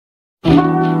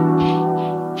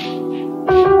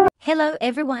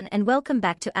everyone and welcome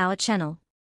back to our channel.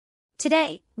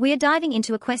 Today, we are diving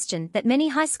into a question that many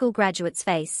high school graduates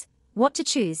face: what to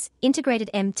choose, integrated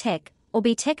M.Tech or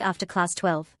B.Tech after class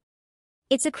 12.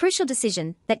 It's a crucial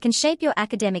decision that can shape your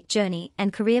academic journey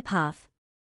and career path.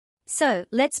 So,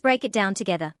 let's break it down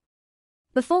together.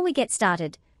 Before we get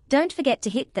started, don't forget to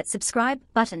hit that subscribe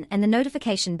button and the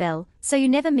notification bell so you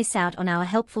never miss out on our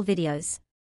helpful videos.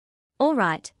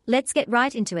 Alright, let's get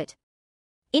right into it.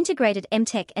 Integrated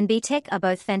M.Tech and B.Tech are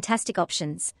both fantastic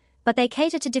options, but they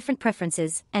cater to different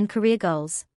preferences and career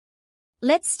goals.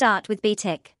 Let's start with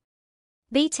B.Tech.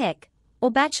 B.Tech, or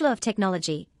Bachelor of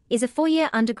Technology, is a 4-year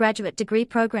undergraduate degree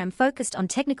program focused on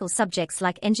technical subjects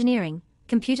like engineering,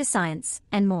 computer science,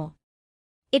 and more.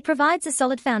 It provides a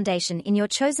solid foundation in your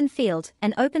chosen field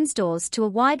and opens doors to a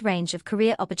wide range of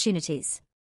career opportunities.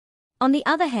 On the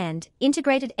other hand,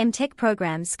 integrated M.Tech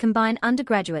programs combine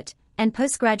undergraduate and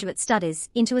postgraduate studies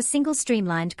into a single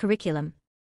streamlined curriculum.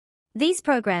 These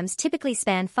programs typically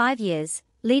span 5 years,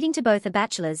 leading to both a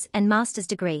bachelor's and master's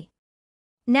degree.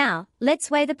 Now,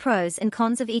 let's weigh the pros and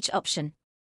cons of each option.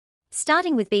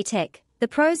 Starting with B.Tech, the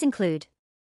pros include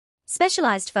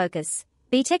specialized focus.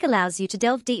 B.Tech allows you to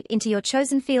delve deep into your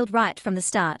chosen field right from the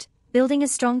start, building a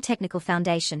strong technical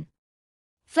foundation.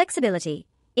 Flexibility.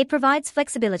 It provides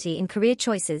flexibility in career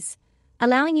choices,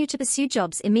 allowing you to pursue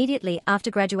jobs immediately after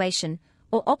graduation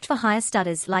or opt for higher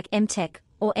studies like M.Tech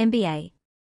or MBA.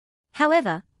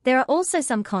 However, there are also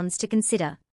some cons to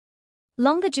consider.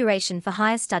 Longer duration for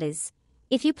higher studies.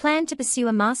 If you plan to pursue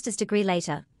a master's degree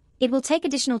later, it will take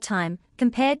additional time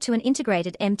compared to an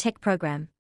integrated M.Tech program.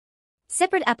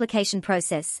 Separate application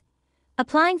process.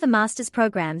 Applying for master's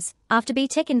programs after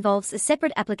B.Tech involves a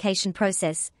separate application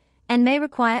process and may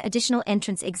require additional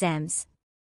entrance exams.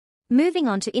 Moving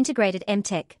on to integrated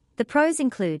M.Tech, the pros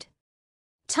include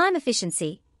time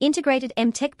efficiency. Integrated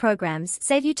M.Tech programs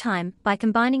save you time by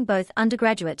combining both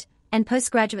undergraduate and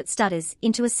postgraduate studies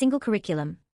into a single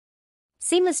curriculum.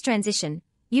 Seamless transition.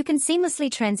 You can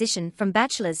seamlessly transition from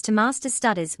bachelor's to master's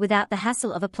studies without the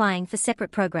hassle of applying for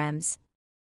separate programs.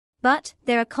 But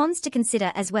there are cons to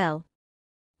consider as well.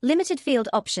 Limited field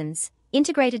options.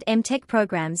 Integrated M.Tech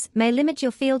programs may limit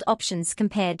your field options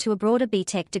compared to a broader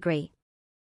B.Tech degree.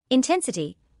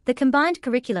 Intensity. The combined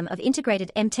curriculum of integrated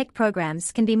M.Tech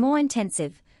programs can be more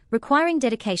intensive, requiring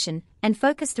dedication and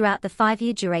focus throughout the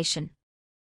 5-year duration.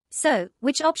 So,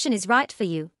 which option is right for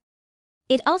you?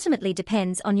 It ultimately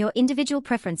depends on your individual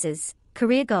preferences,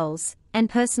 career goals, and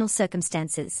personal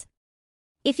circumstances.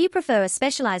 If you prefer a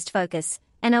specialized focus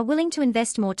and are willing to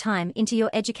invest more time into your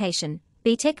education,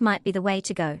 B.Tech might be the way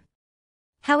to go.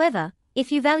 However,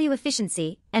 if you value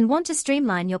efficiency and want to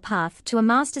streamline your path to a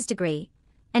master's degree,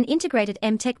 an integrated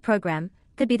M.Tech program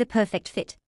could be the perfect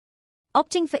fit.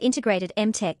 Opting for integrated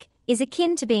M.Tech is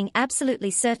akin to being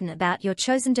absolutely certain about your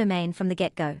chosen domain from the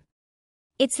get-go.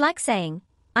 It's like saying,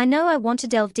 I know I want to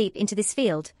delve deep into this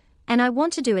field, and I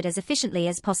want to do it as efficiently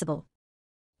as possible.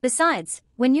 Besides,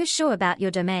 when you're sure about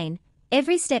your domain,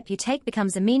 every step you take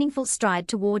becomes a meaningful stride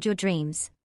toward your dreams.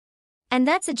 And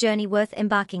that's a journey worth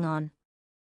embarking on.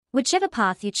 Whichever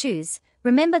path you choose,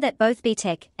 remember that both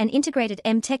B.Tech and integrated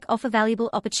M.Tech offer valuable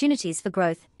opportunities for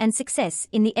growth and success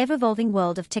in the ever-evolving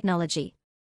world of technology.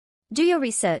 Do your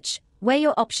research, weigh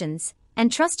your options,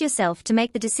 and trust yourself to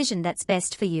make the decision that's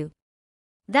best for you.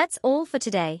 That's all for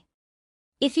today.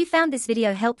 If you found this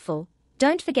video helpful,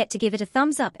 don't forget to give it a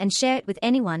thumbs up and share it with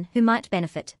anyone who might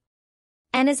benefit.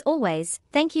 And as always,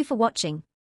 thank you for watching.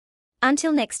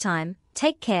 Until next time,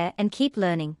 take care and keep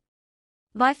learning.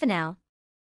 Bye for now.